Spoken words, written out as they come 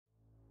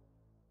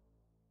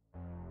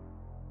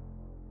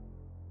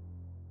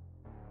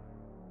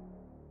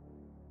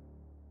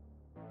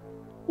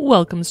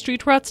Welcome,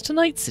 Street Rats, to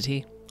Night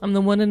City. I'm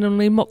the one and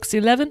only Moxie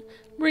 11,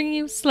 bringing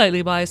you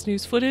slightly biased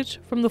news footage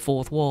from the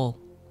fourth wall.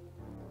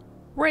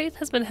 Wraith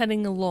has been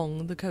heading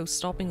along the coast,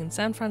 stopping in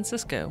San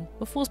Francisco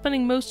before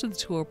spending most of the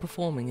tour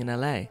performing in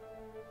LA.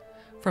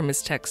 From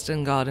his text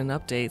and garden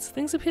updates,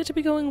 things appear to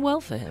be going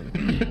well for him.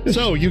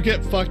 So, you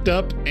get fucked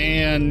up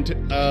and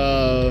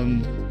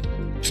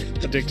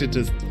addicted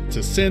to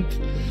synth.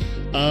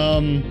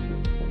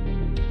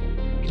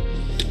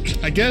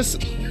 I guess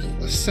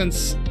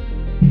since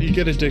you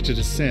get addicted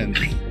to synth,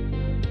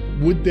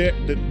 would there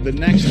the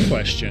next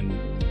question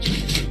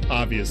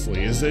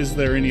obviously is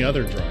there any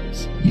other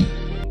drugs?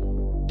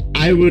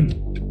 I would,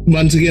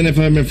 once again, if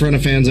I'm in front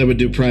of fans, I would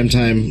do prime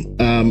time.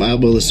 I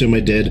will assume I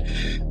did.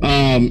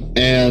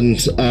 And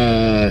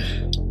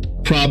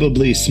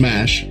probably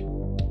Smash.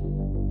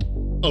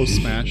 Oh,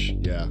 Smash.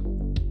 Yeah.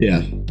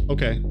 Yeah.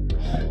 Okay.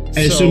 I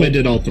assume I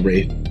did all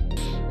three.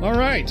 All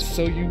right.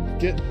 So you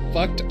get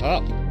fucked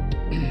up.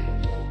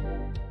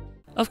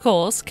 Of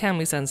course,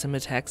 Cammy sends him a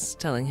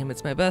text telling him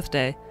it's my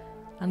birthday,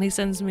 and he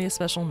sends me a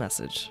special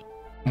message.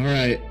 All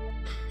right.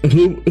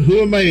 Who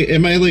am I?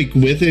 Am I like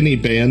with any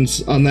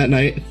bands on that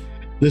night?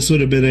 This would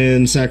have been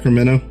in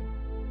Sacramento.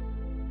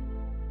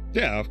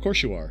 Yeah, of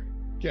course you are.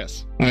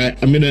 Yes. All right.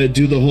 I'm gonna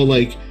do the whole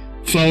like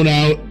phone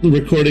out,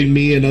 recording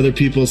me and other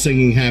people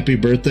singing "Happy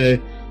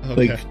Birthday."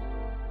 Okay. Like,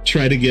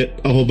 try to get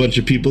a whole bunch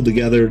of people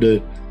together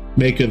to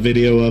make a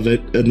video of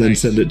it and then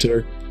send it to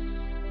her.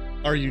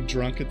 Are you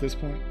drunk at this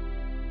point?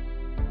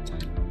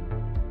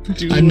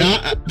 I'm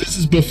not. This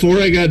is before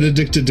I got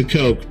addicted to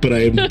coke, but I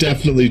am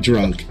definitely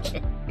drunk.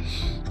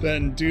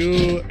 Then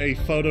do a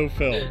photo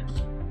film.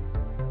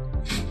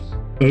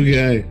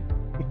 Okay.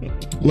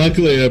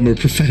 Luckily, I'm a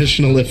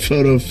professional at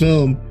photo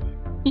film.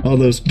 All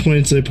those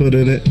points I put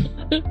in it.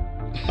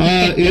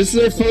 Is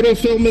there photo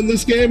film in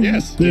this game?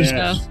 Yes. There's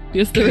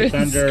Yes, there is.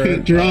 under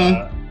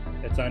draw.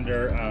 It's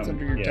under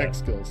your tech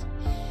skills.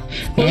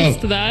 Close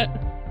to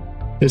that.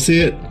 I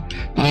see it.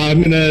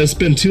 I'm gonna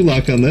spend 2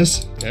 luck on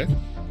this. Okay.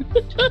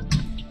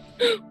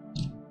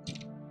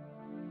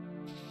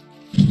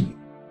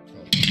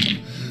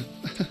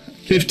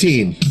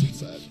 15.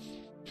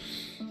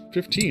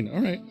 15.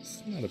 All right.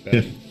 It's not a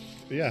bad.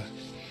 Yeah.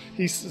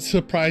 He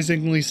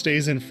surprisingly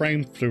stays in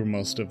frame through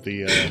most of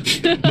the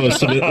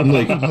Most of it. I'm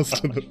like,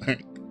 most of the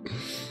thing.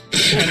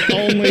 And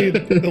only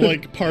the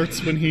like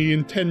parts when he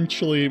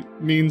intentionally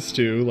means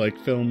to like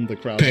film the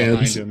crowd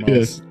Pans, behind him,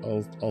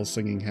 all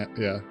singing,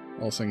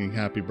 all singing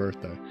 "Happy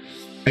Birthday."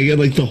 I get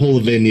like the whole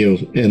venue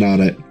in on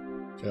it.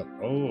 Yep.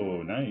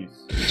 Oh, nice.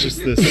 Just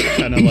this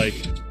kind of like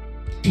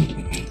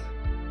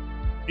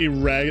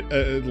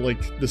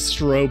like the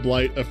strobe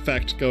light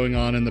effect going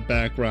on in the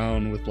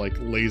background with like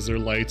laser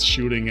lights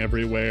shooting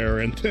everywhere,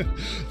 and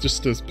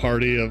just this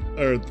party of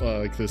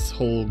like this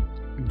whole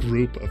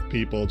group of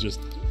people just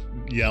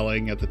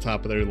yelling at the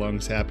top of their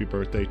lungs "Happy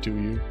Birthday" to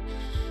you.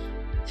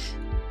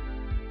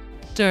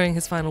 During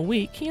his final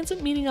week, he ends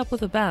up meeting up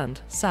with a band,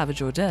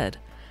 Savage or Dead,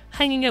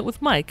 hanging out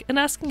with Mike and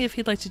asking if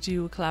he'd like to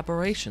do a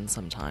collaboration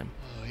sometime.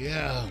 Oh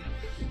yeah,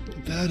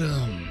 that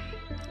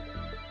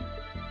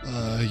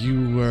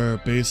you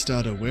were based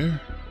out of where?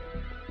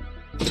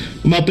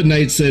 I'm up in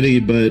Night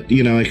City, but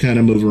you know, I kind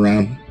of move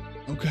around.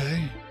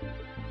 Okay.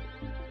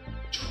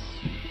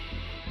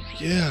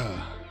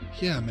 Yeah,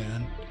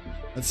 man,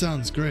 that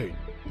sounds great.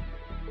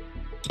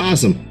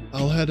 Awesome.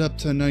 I'll head up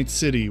to Night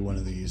City one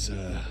of these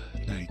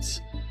nights.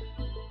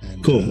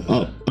 And, Cool.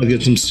 I'll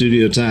get some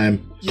studio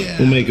time. Yeah.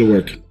 We'll make it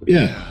work.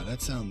 Yeah.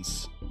 That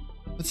sounds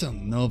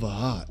Nova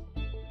hot.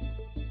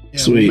 Yeah,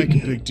 Sweet. We'll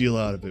make a big deal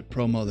out of it.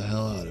 Promo the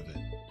hell out of it.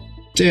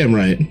 Damn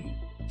right.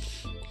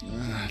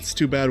 It's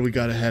too bad we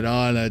gotta head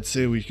on. I'd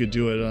say we could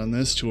do it on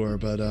this tour,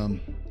 but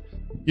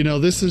you know,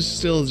 this is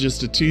still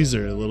just a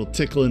teaser, a little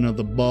tickling of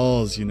the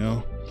balls, you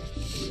know.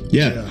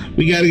 Yeah.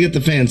 We got to get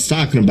the fans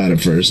talking about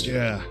it first.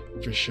 Yeah,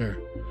 for sure.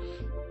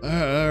 All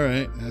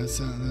right. That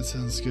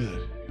sounds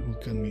good. We'll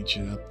come meet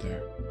you up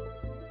there.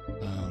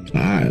 All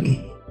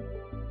right.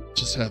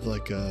 Just have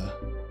like a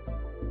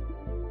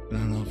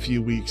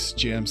few weeks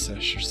jam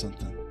sesh or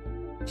something.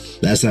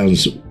 That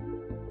sounds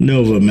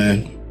Nova,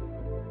 man.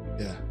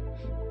 Yeah.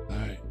 All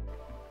right.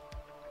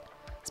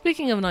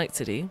 Speaking of Night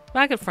City,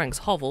 back at Frank's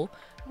hovel,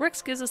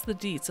 Rex gives us the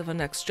deets of our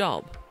next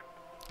job.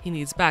 He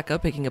needs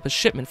backup picking up a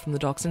shipment from the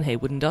docks in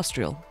Haywood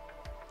Industrial.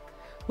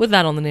 With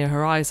that on the near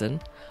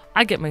horizon,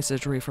 I get my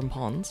surgery from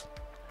Pons,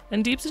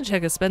 and Deeps and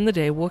Checker spend the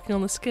day working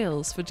on the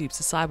skills for Deeps'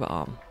 cyber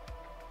arm.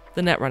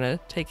 The Netrunner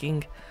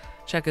taking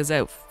Checkers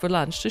out for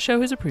lunch to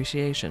show his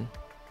appreciation.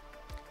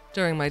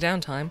 During my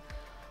downtime,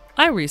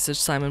 I research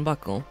Simon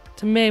Buckle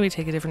to maybe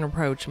take a different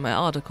approach in my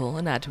article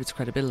and add to its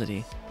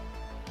credibility.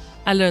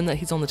 I learned that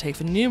he's on the take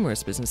for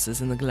numerous businesses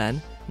in the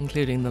Glen,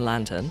 including the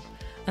Lantern,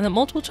 and that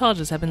multiple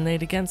charges have been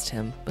laid against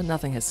him, but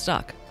nothing has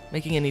stuck,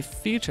 making any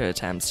future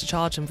attempts to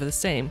charge him for the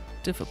same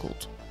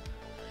difficult.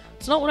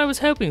 It's not what I was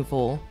hoping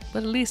for,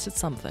 but at least it's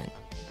something.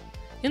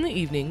 In the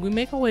evening, we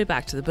make our way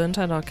back to the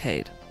burnt-out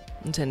arcade,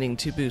 intending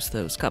to boost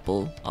those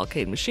couple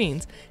arcade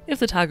machines if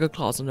the Tiger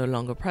Claws are no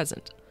longer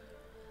present.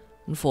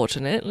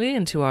 Unfortunately,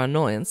 and to our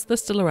annoyance, they're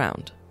still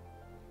around.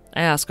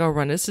 I ask our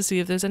runners to see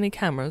if there's any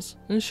cameras,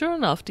 and sure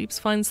enough, Deeps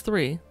finds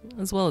 3,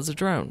 as well as a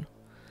drone,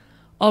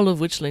 all of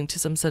which link to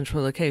some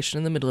central location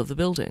in the middle of the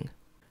building.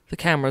 The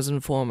cameras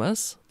inform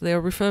us they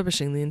are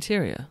refurbishing the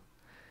interior,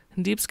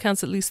 and Deeps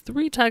counts at least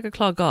 3 Tiger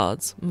Claw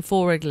guards and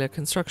 4 regular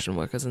construction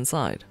workers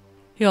inside.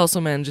 He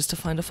also manages to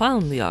find a file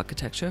in the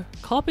architecture,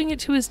 copying it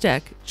to his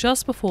deck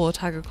just before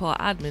Tiger Claw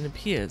admin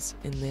appears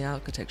in the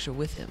architecture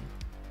with him.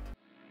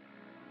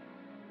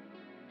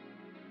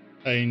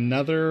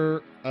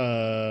 Another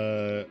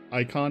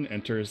icon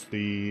enters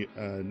the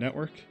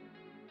network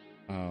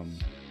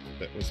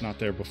that was not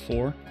there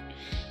before.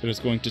 It is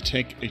going to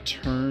take a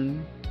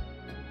turn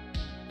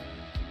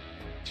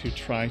to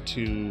try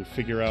to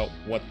figure out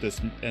what this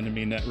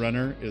enemy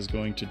netrunner is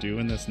going to do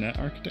in this net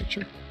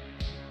architecture.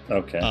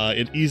 Okay.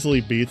 It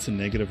easily beats a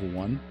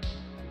 -1.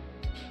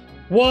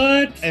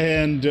 What?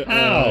 And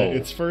How?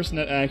 its first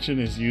net action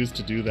is used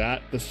to do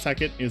that. The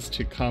second is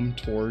to come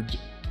toward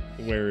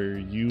where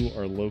you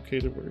are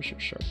located. Where's your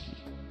Sharpie?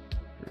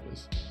 Here it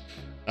is.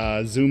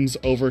 Zooms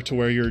over to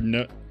where you're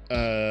not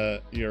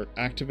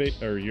activated,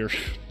 where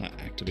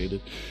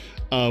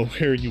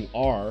you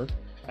are,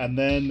 and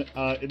then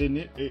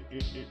it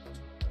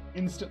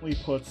instantly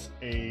hits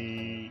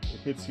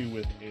you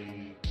with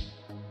a.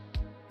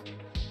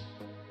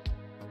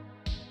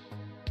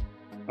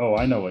 Oh,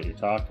 I know what you're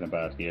talking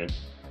about here.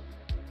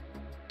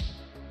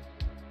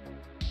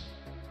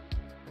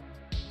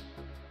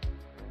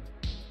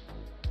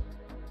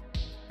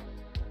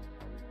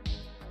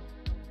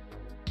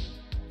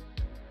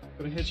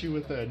 Gonna hit you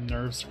with a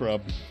nerve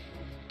scrub.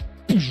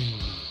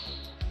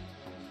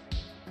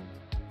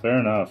 Fair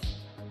enough.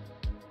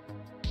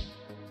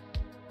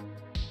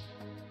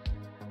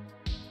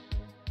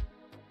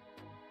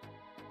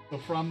 So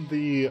from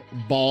the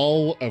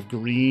ball of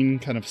green,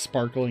 kind of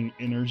sparkling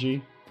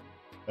energy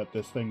that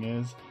this thing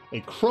is, a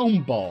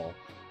chrome ball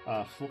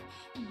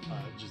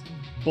just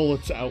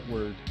bullets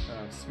outward,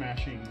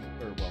 smashing,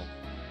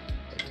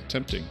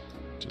 attempting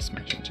to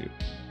smash into you.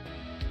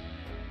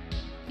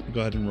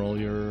 Go ahead and roll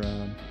your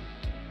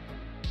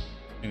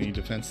any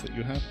defense that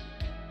you have.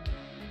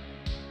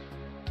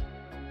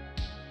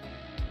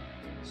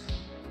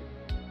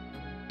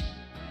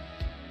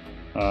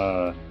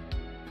 Uh,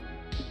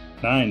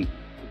 9.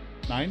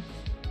 9?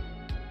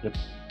 Yep.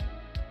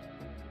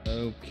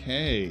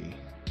 Okay.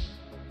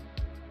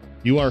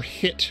 You are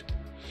hit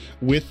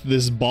with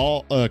this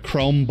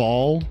chrome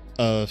ball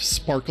of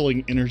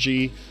sparkling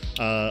energy.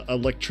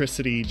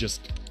 Electricity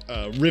just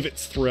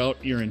rivets throughout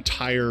your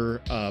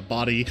entire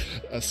body,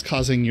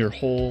 causing your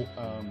whole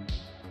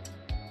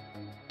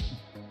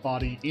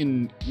body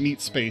in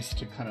meat space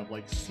to kind of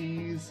like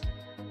seize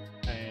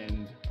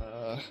and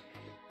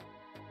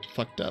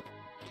fucked up.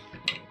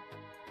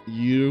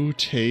 You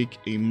take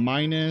a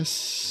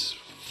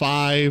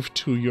 -5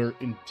 to your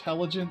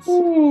intelligence,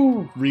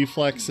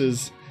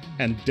 reflexes,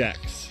 and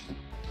dex.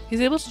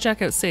 He's able to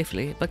jack out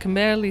safely, but can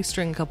barely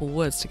string a couple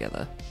words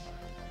together.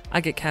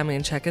 I get Cammy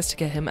and Checkers to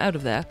get him out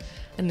of there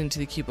and into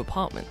the cube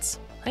apartments,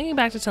 hanging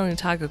back to telling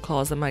Tiger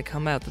Claws that might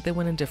come out that they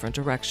went in a different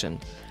direction,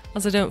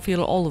 as I don't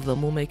feel all of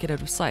them will make it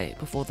out of sight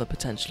before they're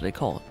potentially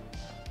caught.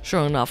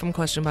 Sure enough, I'm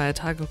questioned by a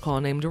Tiger Claw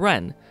named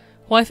Ren,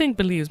 who I think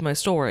believes my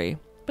story,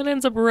 but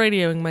ends up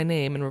radioing my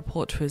name and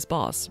report to his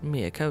boss,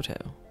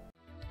 Miyakoto.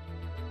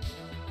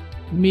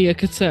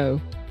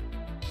 Miyakoto.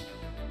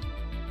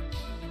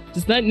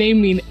 Does that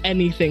name mean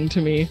anything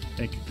to me?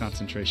 Make a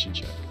concentration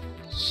check.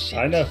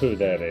 I know who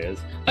that is.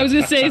 I was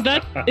gonna say, is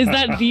that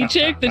the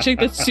chick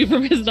that's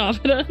super pissed off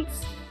at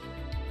us?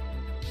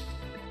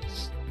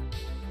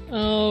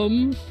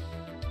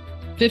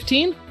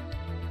 15?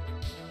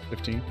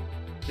 15?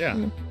 Yeah.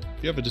 You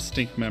have a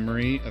distinct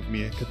memory of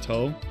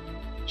Miyakoto.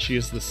 She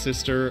is the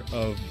sister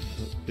of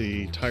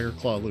the Tiger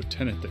Claw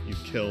lieutenant that you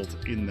killed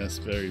in this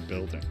very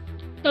building.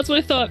 That's what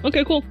I thought.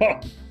 Okay, cool.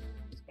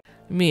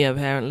 Mia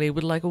apparently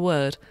would like a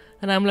word,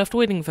 and I'm left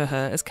waiting for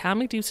her as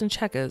Cammy, Deuce, and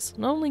Checkers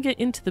not only get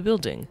into the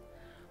building,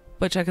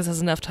 but Checkers has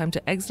enough time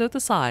to exit out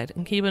the side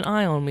and keep an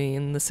eye on me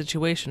in the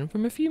situation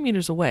from a few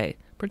meters away,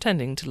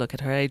 pretending to look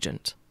at her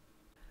agent.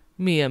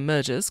 Mia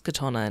emerges,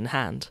 katana in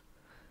hand.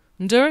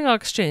 And during our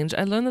exchange,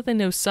 I learn that they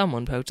know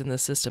someone poked in their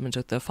system and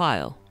took their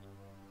file.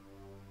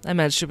 I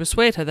managed to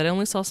persuade her that I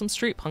only saw some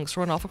street punks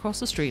run off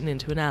across the street and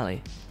into an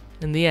alley.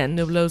 In the end,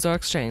 no blows are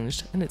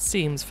exchanged, and it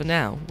seems, for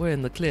now, we're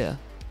in the clear.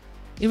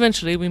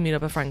 Eventually, we meet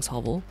up at Frank's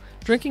hovel,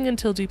 drinking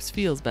until Deeps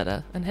feels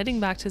better, and heading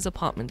back to his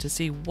apartment to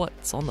see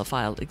what's on the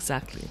file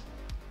exactly.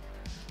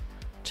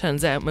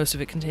 Turns out most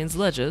of it contains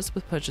ledgers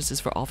with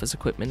purchases for office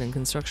equipment and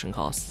construction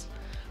costs,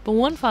 but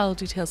one file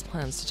details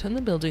plans to turn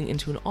the building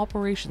into an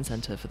operation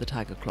center for the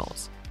Tiger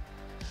Claws.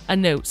 A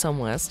note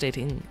somewhere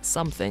stating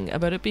something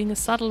about it being a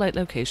satellite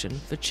location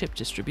for chip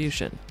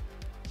distribution,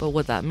 but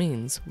what that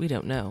means, we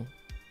don't know.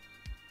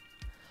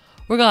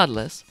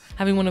 Regardless,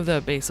 having one of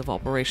their base of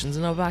operations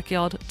in our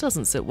backyard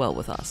doesn't sit well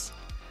with us.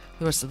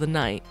 The rest of the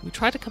night, we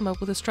try to come up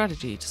with a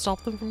strategy to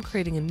stop them from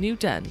creating a new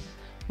den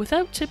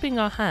without tipping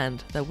our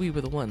hand that we were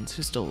the ones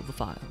who stole the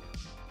file.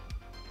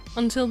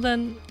 Until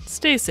then,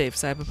 stay safe,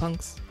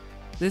 cyberpunks.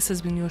 This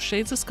has been your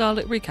Shades of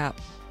Scarlet recap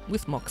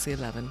with Moxie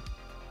 11.